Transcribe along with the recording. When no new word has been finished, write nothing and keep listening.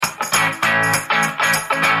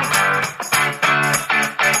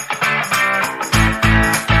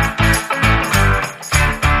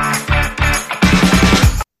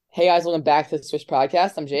guys, welcome back to the Swish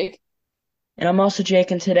Podcast. I'm Jake. And I'm also Jake,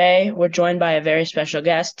 and today we're joined by a very special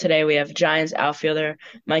guest. Today we have Giants outfielder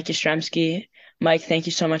Mike Yastrzemski. Mike, thank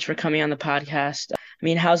you so much for coming on the podcast.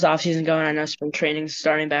 How's the offseason going? I know spring training's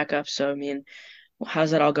starting back up, so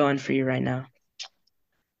how's that all going for you right now?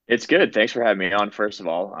 It's good. Thanks for having me on, first of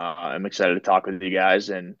all. I'm excited to talk with you guys,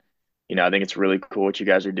 and I think it's really cool what you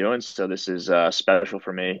guys are doing. So this is special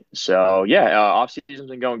for me. So yeah, off season's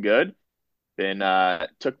been going good. Been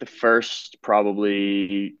took the first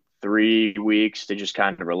probably 3 weeks to just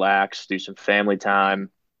kind of relax, do some family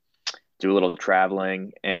time, do a little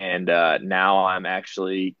traveling, and now I'm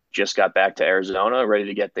actually just got back to Arizona, ready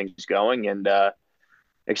to get things going, and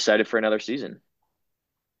excited for another season.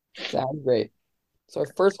 Sounds great. So our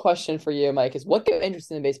first question for you, Mike, is what got you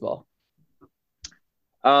interested in baseball?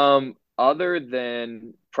 Other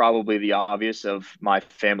than probably the obvious of my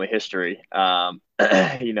family history, that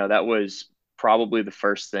was probably the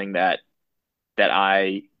first thing that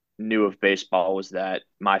I knew of baseball was that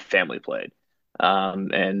my family played.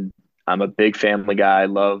 And I'm a big family guy.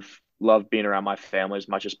 Love being around my family as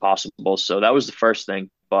much as possible. So that was the first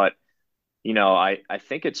thing. But I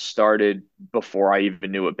think it started before I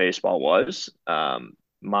even knew what baseball was.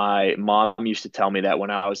 My mom used to tell me that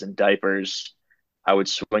when I was in diapers, I would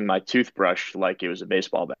swing my toothbrush like it was a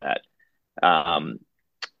baseball bat. Um,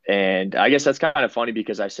 and I guess that's kind of funny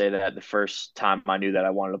because I say that the first time I knew that I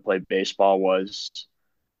wanted to play baseball was,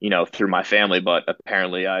 through my family, but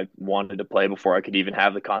apparently I wanted to play before I could even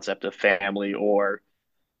have the concept of family or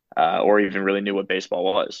even really knew what baseball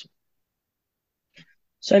was.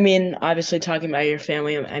 So, obviously talking about your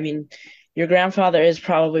family, your grandfather is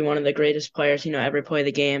probably one of the greatest players, ever play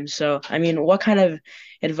the game. So, what kind of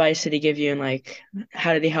advice did he give you, and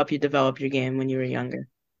how did he help you develop your game when you were younger?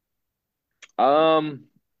 Um,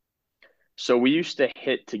 so we used to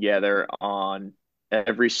hit together on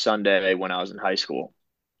every Sunday when I was in high school.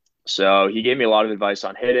 So he gave me a lot of advice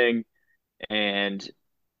on hitting, and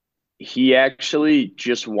he actually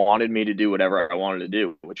just wanted me to do whatever I wanted to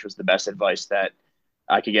do, which was the best advice that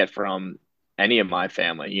I could get from any of my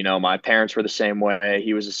family. My parents were the same way,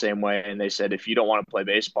 he was the same way, and they said, if you don't want to play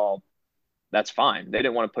baseball, that's fine. They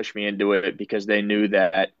didn't want to push me into it because they knew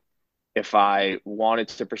that if I wanted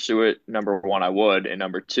to pursue it, number one, I would, and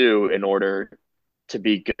number two, in order to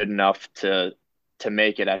be good enough to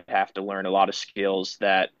make it, I'd have to learn a lot of skills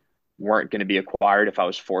that weren't going to be acquired if I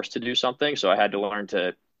was forced to do something. So I had to learn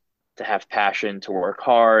to have passion, to work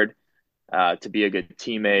hard, to be a good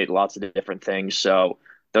teammate, lots of different things. So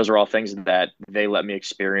those are all things that they let me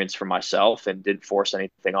experience for myself and didn't force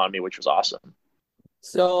anything on me, which was awesome.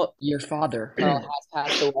 So your father has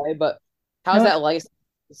passed away, but how's No, that legacy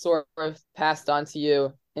sort of passed on to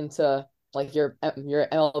you into like your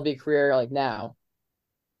MLB career like now?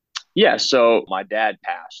 Yeah, so my dad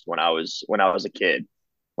passed when I was a kid,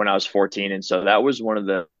 when I was 14, and so that was one of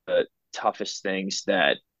the toughest things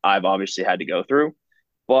that I've obviously had to go through.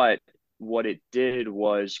 But what it did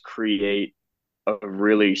was create a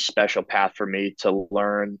really special path for me to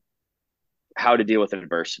learn how to deal with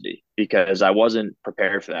adversity because I wasn't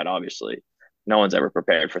prepared for that, obviously. No one's ever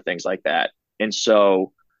prepared for things like that. And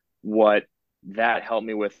so what that helped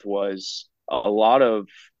me with was a lot of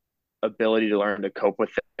ability to learn to cope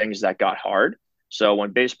with things that got hard. So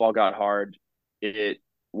when baseball got hard, it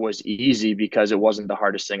was easy because it wasn't the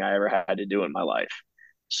hardest thing I ever had to do in my life.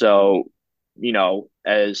 So,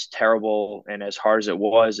 as terrible and as hard as it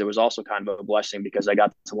was also kind of a blessing because I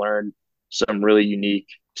got to learn some really unique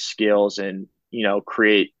skills and,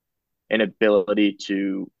 create an ability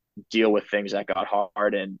to deal with things that got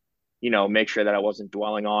hard and, make sure that I wasn't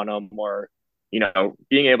dwelling on them or,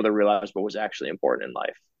 being able to realize what was actually important in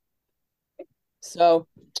life. So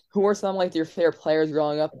who were some like your favorite players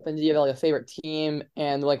growing up? And do you have like a favorite team?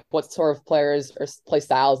 And like what sort of players or play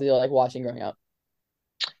styles do you like watching growing up?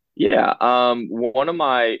 Yeah, one of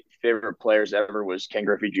my favorite players ever was Ken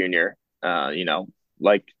Griffey Jr.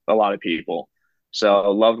 Like a lot of people.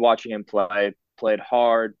 So loved watching him play. Played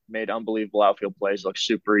hard, made unbelievable outfield plays, looked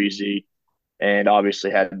super easy, and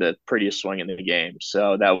obviously had the prettiest swing in the game.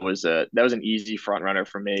 So that was an easy front runner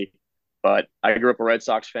for me. But I grew up a Red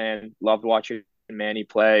Sox fan. Loved watching Manny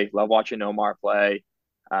play. Loved watching Omar play.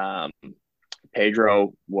 Um,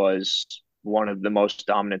 Pedro was one of the most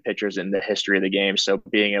dominant pitchers in the history of the game. So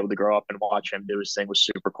being able to grow up and watch him do his thing was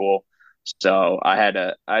super cool. So I had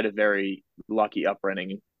a very lucky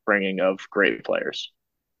bringing of great players.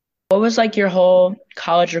 what was like your whole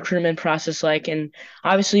college recruitment process like? And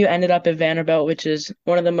obviously you ended up at Vanderbilt, which is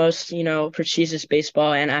one of the most, prestigious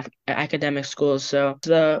baseball and academic schools. So what's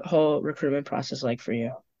the whole recruitment process like for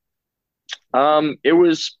you? It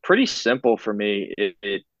was pretty simple for me.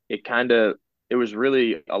 It it kind of it was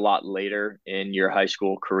really a lot later in your high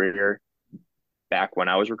school career back when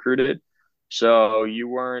I was recruited. So you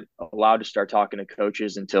weren't allowed to start talking to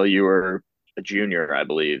coaches until you were a junior, I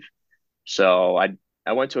believe. So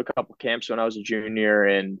I went to a couple camps when I was a junior,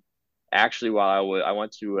 and actually while I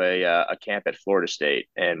went to a camp at Florida State,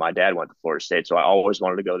 and my dad went to Florida State, so I always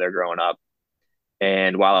wanted to go there growing up.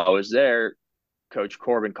 And while I was there, Coach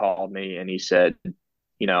Corbin called me and he said,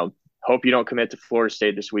 hope you don't commit to Florida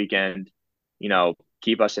State this weekend.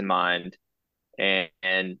 Keep us in mind.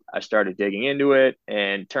 And I started digging into it,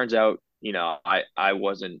 and turns out, I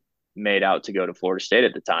wasn't made out to go to Florida State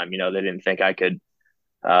at the time. They didn't think I could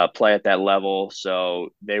play at that level, so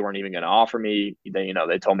they weren't even going to offer me. They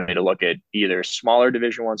told me to look at either smaller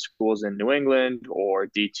Division I schools in New England or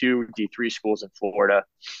D2, D3 schools in Florida.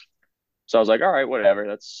 So I was like, all right, whatever,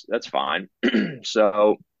 that's fine.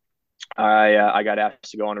 So I got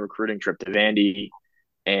asked to go on a recruiting trip to Vandy,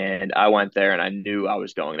 and I went there, and I knew I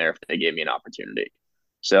was going there if they gave me an opportunity.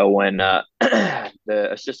 So when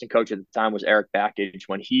the assistant coach at the time was Eric Backage,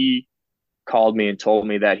 when he called me and told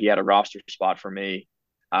me that he had a roster spot for me,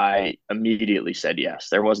 I immediately said yes.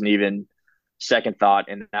 There wasn't even second thought,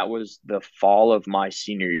 and that was the fall of my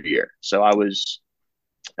senior year. So I was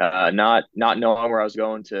not knowing where I was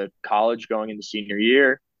going to college going into senior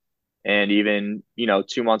year, and even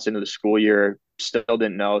 2 months into the school year, still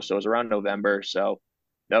didn't know. So it was around November. So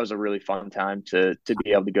that was a really fun time to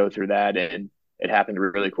be able to go through that, and it happened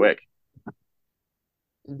really quick.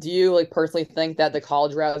 Do you like personally think that the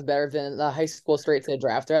college route is better than the high school straight to the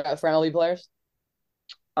draft route for MLB players?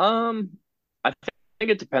 Um, I think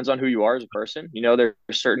it depends on who you are as a person. There's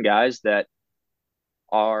certain guys that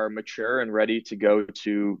are mature and ready to go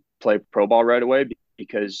to play pro ball right away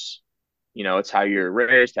because, it's how you're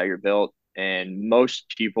raised, how you're built. And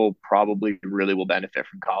most people probably really will benefit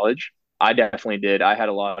from college. I definitely did. I had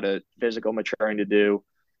a lot of physical maturing to do.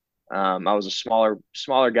 I was a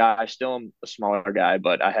smaller guy. I still am a smaller guy,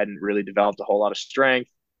 but I hadn't really developed a whole lot of strength.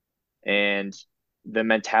 And the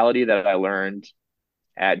mentality that I learned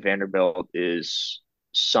at Vanderbilt is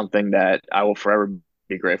something that I will forever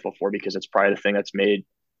be grateful for, because it's probably the thing that's made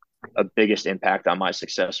a biggest impact on my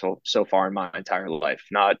success so far in my entire life.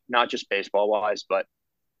 Not just baseball wise, but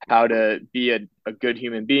how to be a good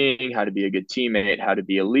human being, how to be a good teammate, how to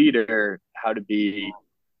be a leader, how to be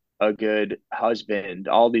a good husband.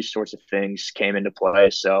 All these sorts of things came into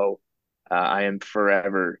play. So I am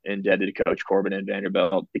forever indebted to Coach Corbin and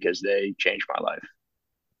Vanderbilt because they changed my life.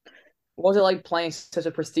 What was it like playing such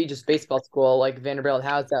a prestigious baseball school like Vanderbilt?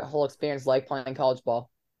 How's that whole experience like playing college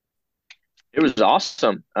ball? It was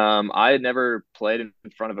awesome. I had never played in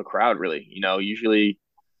front of a crowd really. Usually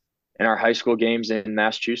in our high school games in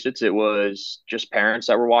Massachusetts, it was just parents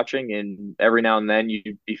that were watching, and every now and then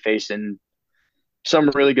you'd be facing some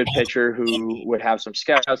really good pitcher who would have some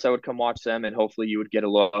scouts that would come watch them, and hopefully you would get a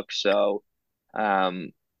look. So,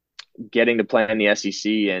 um, getting to play in the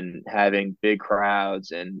SEC and having big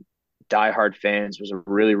crowds and diehard fans was a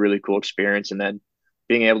really, really cool experience. And then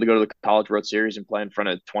being able to go to the College World Series and play in front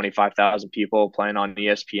of 25,000 people playing on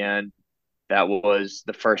ESPN, that was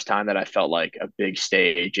the first time that I felt like a big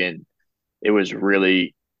stage. And it was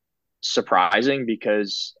really surprising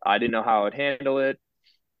because I didn't know how I would handle it.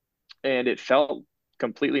 And it felt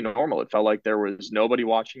completely normal. It felt like there was nobody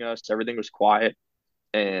watching us. Everything was quiet.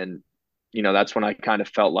 And, that's when I kind of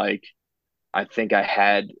felt like I think I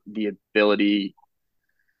had the ability,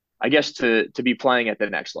 I guess, to be playing at the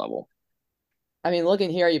next level. I mean, looking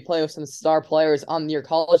here, you play with some star players on your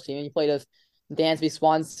college team. You played with Dansby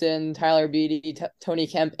Swanson, Tyler Beatty, Tony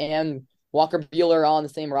Kemp, and Walker Buehler all on the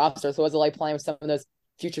same roster. So, what was it like playing with some of those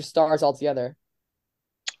future stars all together?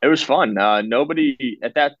 It was fun. Nobody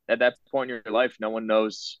at that point in your life, no one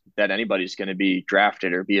knows that anybody's going to be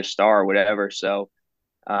drafted or be a star or whatever. So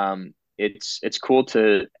it's cool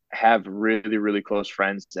to have really, really close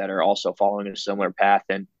friends that are also following a similar path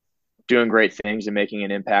and doing great things and making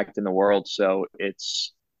an impact in the world. So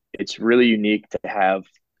it's really unique to have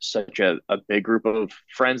such a big group of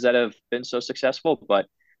friends that have been so successful, but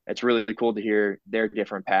it's really cool to hear their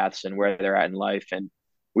different paths and where they're at in life. And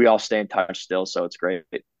we all stay in touch still. So it's great.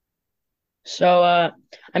 So,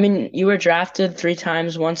 I mean, you were drafted three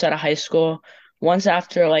times, once out of high school, once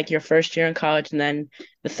after like your first year in college, and then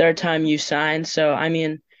the third time you signed. So, I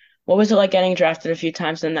mean, what was it like getting drafted a few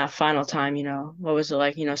times, and then that final time, what was it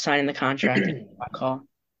like, signing the contract and that call?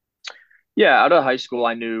 Yeah, out of high school,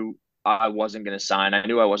 I knew I wasn't going to sign. I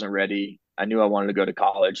knew I wasn't ready. I knew I wanted to go to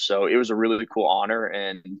college. So it was a really cool honor,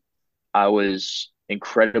 and I was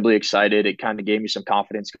incredibly excited. It kind of gave me some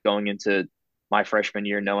confidence going into my freshman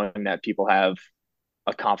year, knowing that people have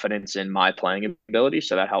a confidence in my playing ability.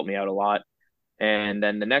 So that helped me out a lot. And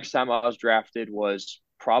then the next time I was drafted was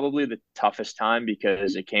probably the toughest time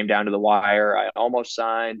because it came down to the wire. I almost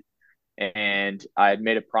signed, and I had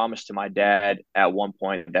made a promise to my dad at one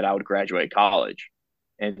point that I would graduate college.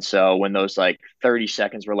 And so when those like 30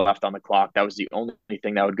 seconds were left on the clock, that was the only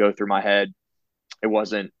thing that would go through my head. It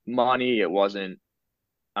wasn't money. It wasn't,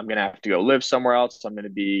 I'm going to have to go live somewhere else. I'm going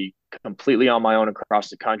to be completely on my own across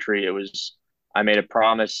the country. It was, I made a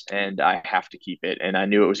promise and I have to keep it. And I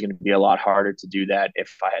knew it was going to be a lot harder to do that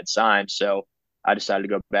if I had signed. So I decided to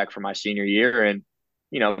go back for my senior year. And,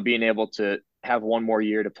 being able to have one more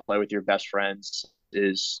year to play with your best friends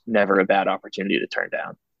is never a bad opportunity to turn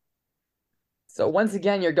down. So once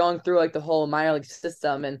again, you're going through like the whole minor league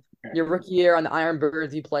system, and your rookie year on the Iron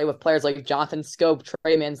Birds, you play with players like Jonathan Scope,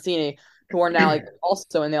 Trey Mancini, who are now like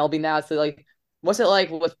also in the LB now. So like, what's it like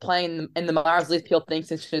with playing in the minors league? People think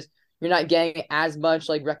it's just you're not getting as much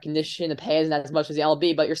like recognition, the pay isn't as much as the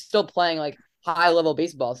LB, but you're still playing like high level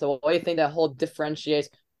baseball. So what do you think that whole differentiates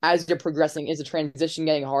as you're progressing? Is the transition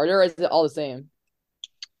getting harder, or is it all the same?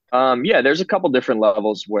 Yeah, there's a couple different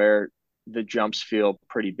levels where the jumps feel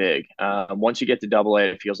pretty big. Once you get to double A,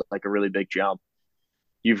 it feels like a really big jump.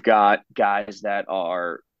 You've got guys that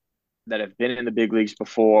have been in the big leagues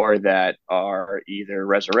before that are either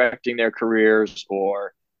resurrecting their careers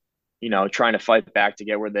or trying to fight back to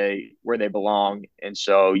get where they belong. And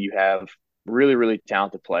so you have really really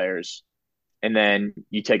talented players, and then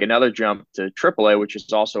you take another jump to AAA, which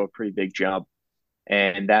is also a pretty big jump.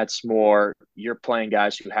 And that's more, you're playing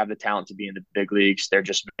guys who have the talent to be in the big leagues. There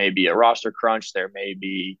just may be a roster crunch. There may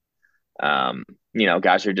be,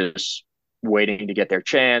 guys who are just waiting to get their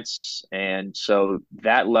chance. And so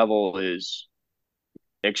that level is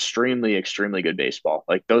extremely, extremely good baseball.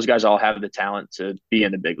 Like those guys all have the talent to be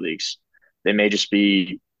in the big leagues. They may just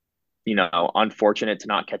be, unfortunate to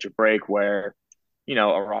not catch a break where,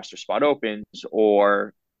 a roster spot opens,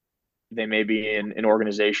 or they may be in an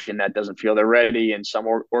organization that doesn't feel they're ready, and some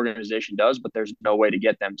organization does, but there's no way to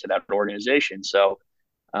get them to that organization. So,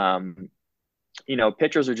 um,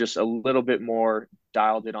 pitchers are just a little bit more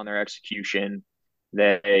dialed in on their execution.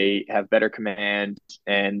 They have better command,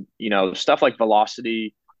 and stuff like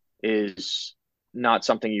velocity is not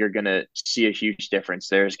something you're going to see a huge difference.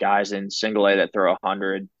 There's guys in single A that throw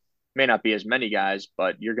 100, may not be as many guys,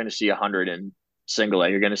 but you're going to see 100 in single A.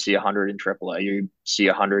 You're going to see 100 in triple A. You see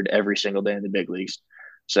 100 every single day in the big leagues.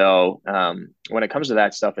 So when it comes to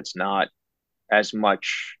that stuff, it's not as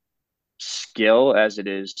much skill as it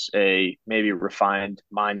is a maybe refined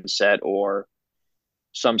mindset or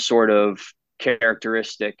some sort of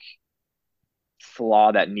characteristic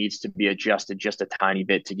flaw that needs to be adjusted just a tiny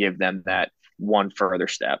bit to give them that one further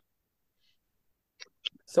step.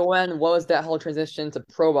 So what was that whole transition to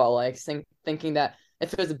pro ball like? Thinking that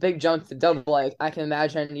if it was a big jump to double, like I can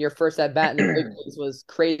imagine your first at bat in the big leagues was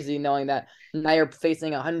crazy, knowing that now you're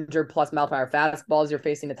facing 100+ mile per hour fastballs. You're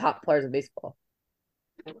facing the top players in baseball.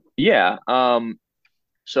 Yeah.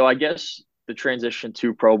 So I guess the transition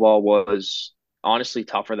to pro ball was honestly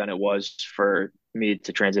tougher than it was for me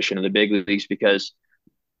to transition to the big leagues, because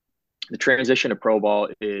the transition to pro ball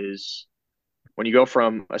is when you go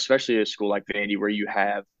from, especially a school like Vandy, where you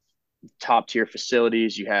have top tier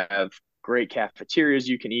facilities, you have great cafeterias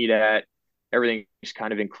you can eat at, everything's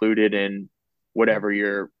kind of included in whatever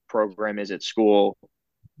your program is at school.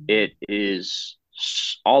 It is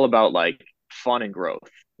all about like fun and growth.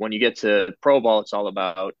 When you get to pro ball, it's all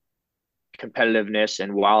about competitiveness.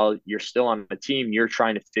 And while you're still on the team, you're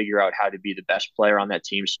trying to figure out how to be the best player on that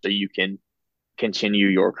team so you can continue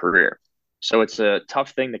your career. So it's a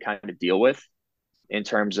tough thing to kind of deal with in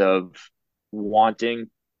terms of wanting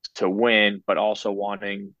to win, but also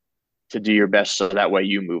wanting to do your best so that way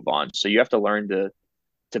you move on. So you have to learn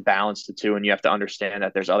to balance the two, and you have to understand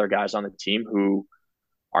that there's other guys on the team who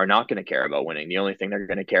are not going to care about winning. The only thing they're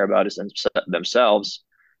going to care about is themselves.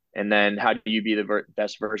 And then how do you be the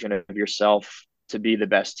best version of yourself to be the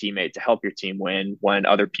best teammate to help your team win when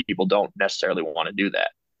other people don't necessarily want to do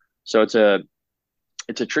that? So it's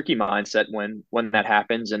a tricky mindset when that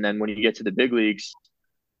happens. And then when you get to the big leagues,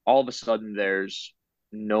 all of a sudden there's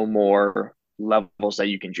no more levels that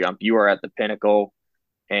you can jump. You are at the pinnacle,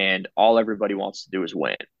 and all everybody wants to do is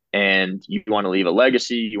win. And you want to leave a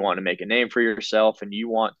legacy, you want to make a name for yourself, and you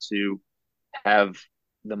want to have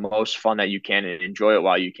the most fun that you can and enjoy it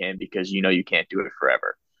while you can, because you can't do it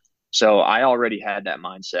forever. So I already had that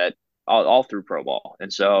mindset all through pro ball.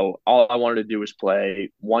 And so all I wanted to do was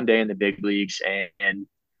play one day in the big leagues, and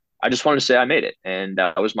I just wanted to say I made it. And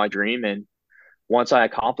that was my dream. And once I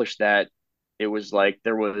accomplished that, it was like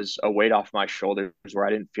there was a weight off my shoulders where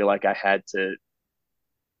I didn't feel like I had to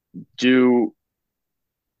do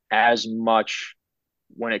as much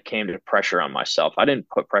when it came to pressure on myself. I didn't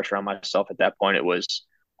put pressure on myself at that point. It was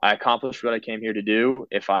I accomplished what I came here to do.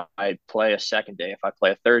 If I play a second day, if I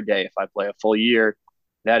play a third day, if I play a full year,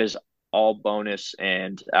 that is all bonus,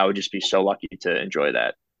 and I would just be so lucky to enjoy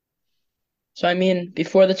that. So, I mean,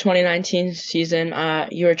 before the 2019 season,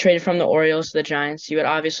 you were traded from the Orioles to the Giants. You had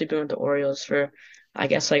obviously been with the Orioles for, I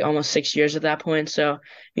guess, like almost 6 years at that point. So, I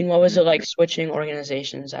mean, what was it like switching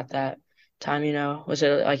organizations at that time? Was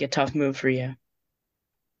it like a tough move for you?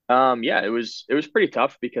 Yeah, it was pretty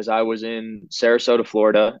tough because I was in Sarasota,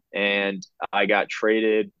 Florida, and I got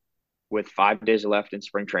traded with 5 days left in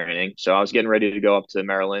spring training. So I was getting ready to go up to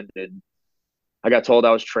Maryland, and I got told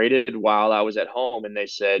I was traded while I was at home, and they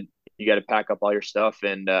said you got to pack up all your stuff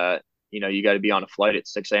and you got to be on a flight at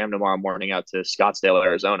 6 a.m. tomorrow morning out to Scottsdale,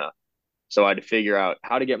 Arizona. So I had to figure out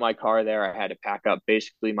how to get my car there. I had to pack up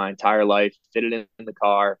basically my entire life, fit it in the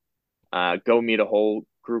car, go meet a whole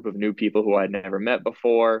group of new people who I'd never met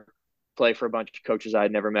before, play for a bunch of coaches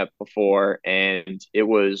I'd never met before, and it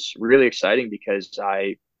was really exciting because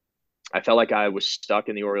I felt like I was stuck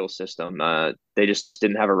in the Orioles system. They just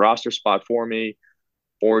didn't have a roster spot for me,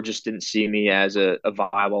 or just didn't see me as a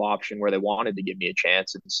viable option where they wanted to give me a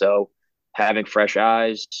chance. And so having fresh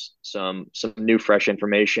eyes, some new fresh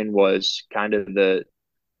information was kind of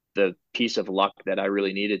the piece of luck that I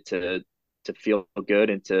really needed to feel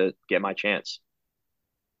good and to get my chance.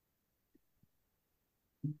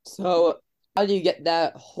 So how do you get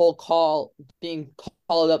that whole call being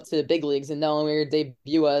called up to the big leagues and knowing where your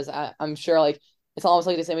debut was? I'm sure like it's almost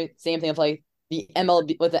like the same thing of like the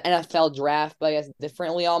MLB with the NFL draft, but I guess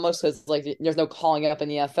differently almost because like there's no calling up in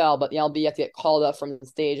the NFL, but the MLB you have to get called up from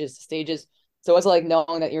stages to stages. So what's it like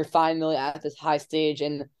knowing that you're finally at this high stage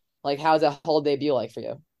and like how's that whole debut like for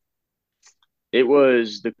you? It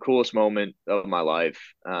was the coolest moment of my life.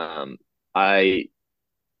 I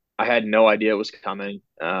I had no idea it was coming.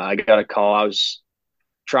 I got a call. I was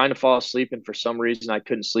trying to fall asleep, and for some reason, I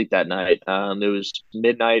couldn't sleep that night. It was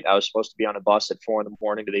midnight. I was supposed to be on a bus at 4 in the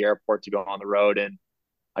morning to the airport to go on the road, and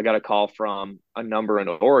I got a call from a number in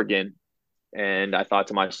Oregon. And I thought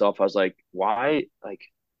to myself, I was like, why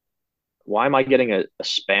am I getting a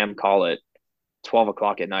spam call at 12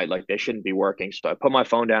 o'clock at night? Like they shouldn't be working. So I put my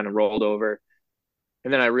phone down and rolled over.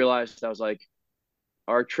 And then I realized I was like,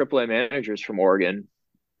 our AAA manager's from Oregon.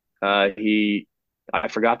 He, I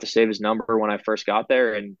forgot to save his number when I first got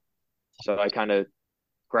there. And so I kind of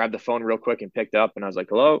grabbed the phone real quick and picked up and I was like,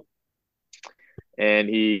 hello. And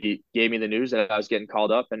he gave me the news that I was getting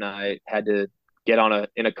called up and I had to get on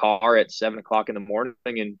in a car at 7 o'clock in the morning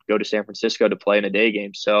and go to San Francisco to play in a day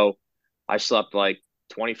game. So I slept like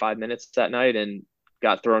 25 minutes that night and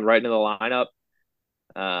got thrown right into the lineup.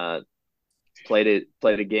 Uh, played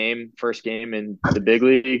a game, first game in the big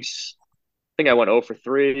leagues. I think I went 0 for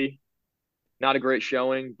 3. Not a great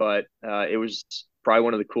showing, but it was probably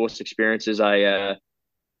one of the coolest experiences. The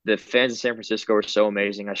fans in San Francisco were so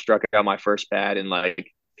amazing. I struck out my first bat, and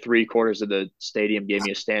like 3/4 of the stadium gave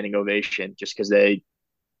me a standing ovation just because they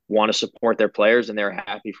want to support their players and they're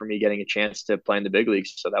happy for me getting a chance to play in the big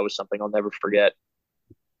leagues. So that was something I'll never forget.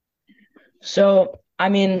 So,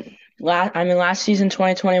 last season,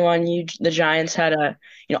 2021, the Giants had a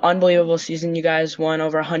unbelievable season. You guys won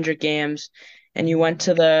over 100 games, and you played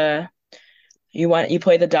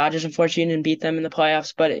the Dodgers. Unfortunately, you didn't beat them in the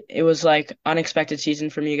playoffs, but it was like unexpected season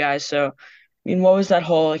from you guys. So, what was that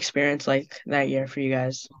whole experience like that year for you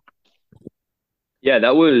guys? Yeah,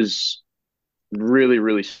 that was really,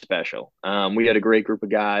 really special. We had a great group of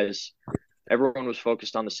guys. Everyone was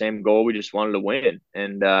focused on the same goal. We just wanted to win.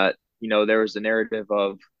 And, there was the narrative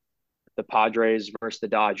of the Padres versus the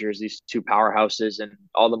Dodgers, these two powerhouses, and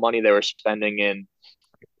all the money they were spending. And,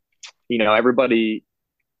 everybody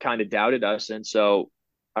kind of doubted us. And so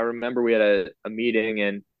I remember we had a meeting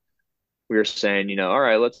and we were saying, all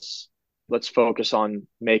right, let's focus on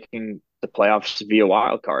making the playoffs via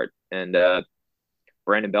wild card. And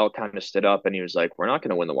Brandon Belt kind of stood up and he was like, we're not going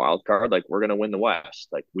to win the wild card. Like, we're going to win the West.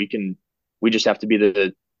 Like, we just have to be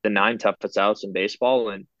the nine toughest outs in baseball.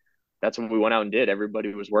 And that's what we went out and did.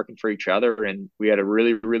 Everybody was working for each other and we had a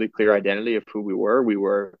really, really clear identity of who we were. We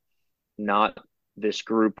were not this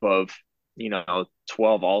group of,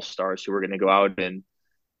 12 all-stars who were going to go out and,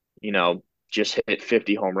 just hit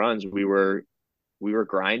 50 home runs. We were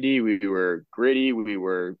grindy, we were gritty, we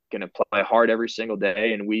were going to play hard every single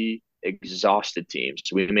day, and we exhausted teams.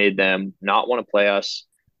 We made them not want to play us,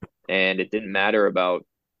 and it didn't matter about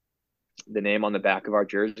the name on the back of our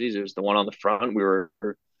jerseys. It was the one on the front. We were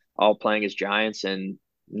all playing as Giants, and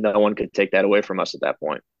no one could take that away from us at that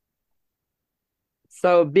point.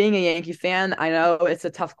 So, being a Yankee fan, I know it's a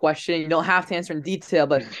tough question. You don't have to answer in detail,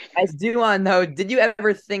 but I just do want to know: did you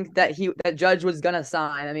ever think that Judge was gonna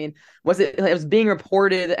sign? I mean, it was being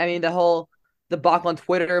reported? I mean, the whole debacle on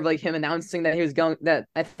Twitter of like him announcing that he was going. That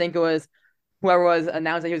I think it was whoever was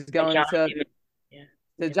announced that he was going John to Newman. Yeah.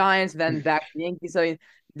 the Giants, then back to the Yankees. So, I mean,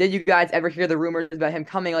 did you guys ever hear the rumors about him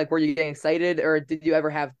coming? Like, were you getting excited, or did you ever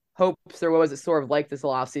have hopes, or what was it sort of like this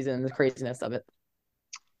whole offseason and the craziness of it?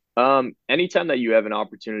 Anytime that you have an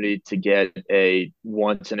opportunity to get a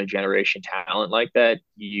once in a generation talent like that,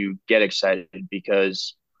 you get excited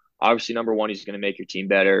because obviously number one, he's going to make your team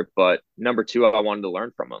better, but number two, I wanted to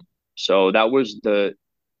learn from him. So that was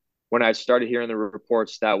when I started hearing the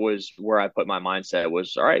reports, that was where I put my mindset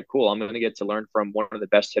was, all right, cool. I'm going to get to learn from one of the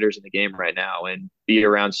best hitters in the game right now and be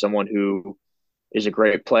around someone who is a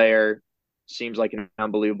great player, seems like an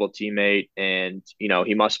unbelievable teammate, and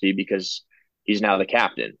he must be because he's now the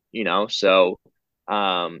captain. So,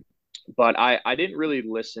 um, but I didn't really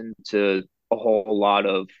listen to a whole lot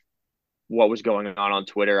of what was going on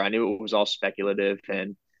Twitter. I knew it was all speculative,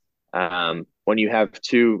 and when you have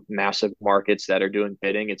two massive markets that are doing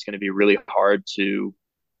bidding, it's going to be really hard to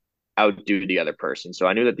outdo the other person. So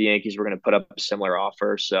I knew that the Yankees were going to put up a similar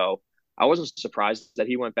offer. So I wasn't surprised that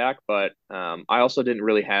he went back, but I also didn't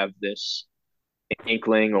really have this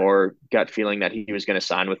inkling or gut feeling that he was going to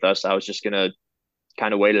sign with us. I was just going to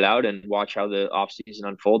kind of wait it out and watch how the offseason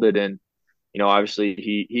unfolded. And, obviously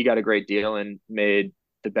he got a great deal and made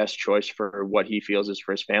the best choice for what he feels is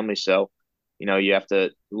for his family. So, you have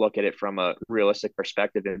to look at it from a realistic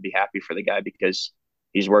perspective and be happy for the guy because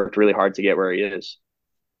he's worked really hard to get where he is.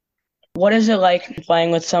 What is it like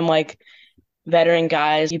playing with some like veteran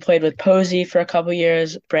guys? You played with Posey for a couple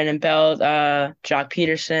years, Brandon Belt, Jock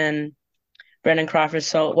Peterson, Brendan Crawford.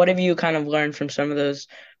 So what have you kind of learned from some of those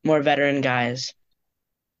more veteran guys?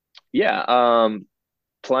 Yeah,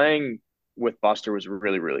 playing with Buster was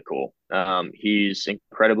really, really cool. He's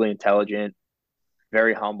incredibly intelligent,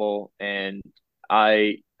 very humble, and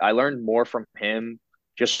I learned more from him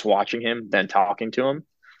just watching him than talking to him.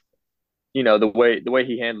 The way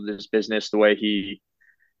he handled his business, the way he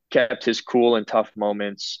kept his cool in tough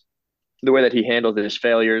moments, the way that he handled his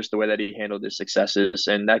failures, the way that he handled his successes,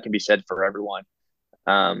 and that can be said for everyone.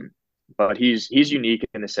 Um, but he's unique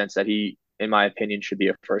in the sense that he, in my opinion, should be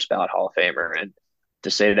a first ballot Hall of Famer. And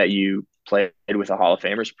to say that you played with a Hall of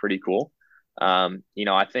Famer is pretty cool. I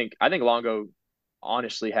think Longo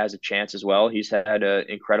honestly has a chance as well. He's had an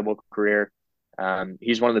incredible career.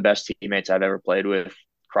 He's one of the best teammates I've ever played with.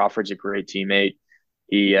 Crawford's a great teammate.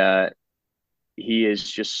 He he is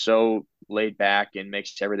just so laid back and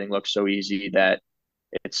makes everything look so easy that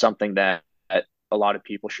it's something that a lot of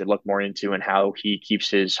people should look more into and how he keeps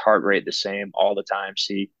his heart rate the same all the time.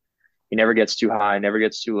 See, he never gets too high, never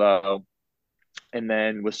gets too low. And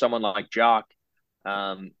then with someone like Jock,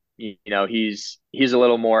 he's a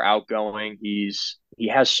little more outgoing. He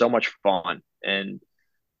has so much fun, and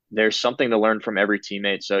there's something to learn from every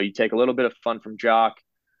teammate. So you take a little bit of fun from Jock,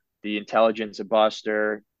 the intelligence of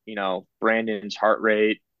Buster, Brandon's heart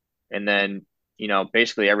rate, and then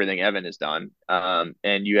basically everything Evan has done.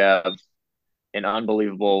 And you have an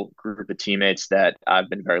unbelievable group of teammates that I've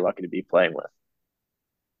been very lucky to be playing with.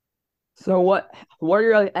 So what are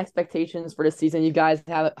your expectations for this season? You guys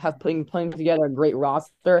have putting together a great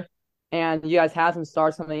roster, and you guys have some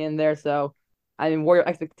stars coming in there. So, I mean, what are your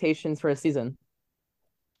expectations for the season?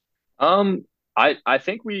 I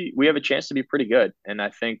think we have a chance to be pretty good, and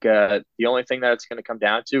I think the only thing that it's going to come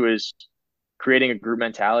down to is creating a group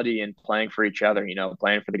mentality and playing for each other.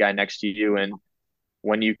 Playing for the guy next to you, and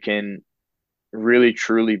when you can really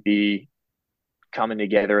truly be coming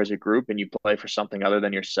together as a group and you play for something other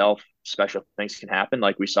than yourself, special things can happen,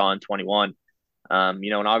 like we saw in 21.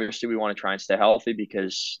 And obviously we want to try and stay healthy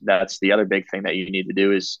because that's the other big thing that you need to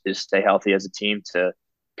do is stay healthy as a team to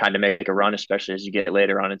kind of make a run, especially as you get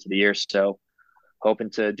later on into the year. So hoping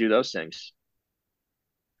to do those things.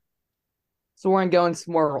 So we're gonna go into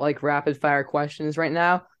some more like rapid fire questions right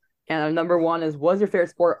now. And number one is, what's your favorite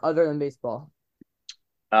sport other than baseball?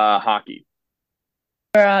 Hockey.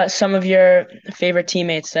 Some of your favorite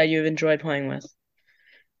teammates that you've enjoyed playing with?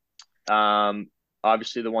 Um,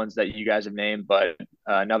 Obviously the ones that you guys have named, but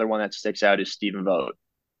another one that sticks out is Stephen Vogt.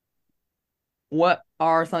 What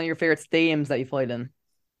are some of your favorite stadiums that you played in?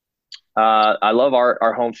 I love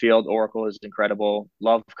our home field. Oracle is incredible.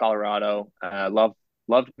 Love Colorado.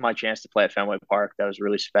 Loved my chance to play at Fenway Park. That was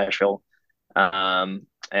really special. And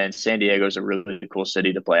San Diego is a really cool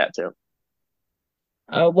city to play at too.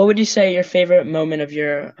 What would you say your favorite moment of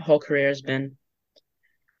your whole career has been?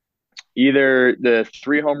 Either the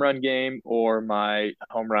 3 home run game or my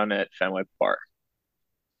home run at Fenway Park.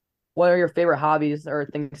 what are your favorite hobbies or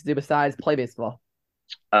things to do besides play baseball?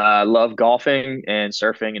 I love golfing and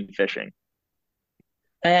surfing and fishing.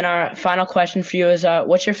 And our final question for you is,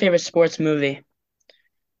 what's your favorite sports movie?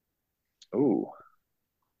 Ooh,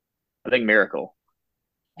 I think Miracle.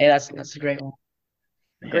 Hey, that's a great one.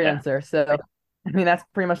 Great Yeah, answer. So, I mean, that's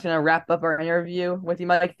pretty much going to wrap up our interview with you,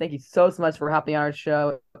 Mike. Thank you so much for hopping on our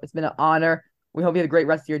show. It's been an honor. We hope you have a great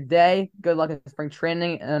rest of your day. Good luck in spring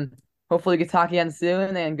training, and hopefully we can talk again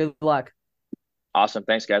soon. And good luck. awesome.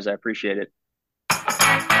 Thanks, guys. I appreciate it.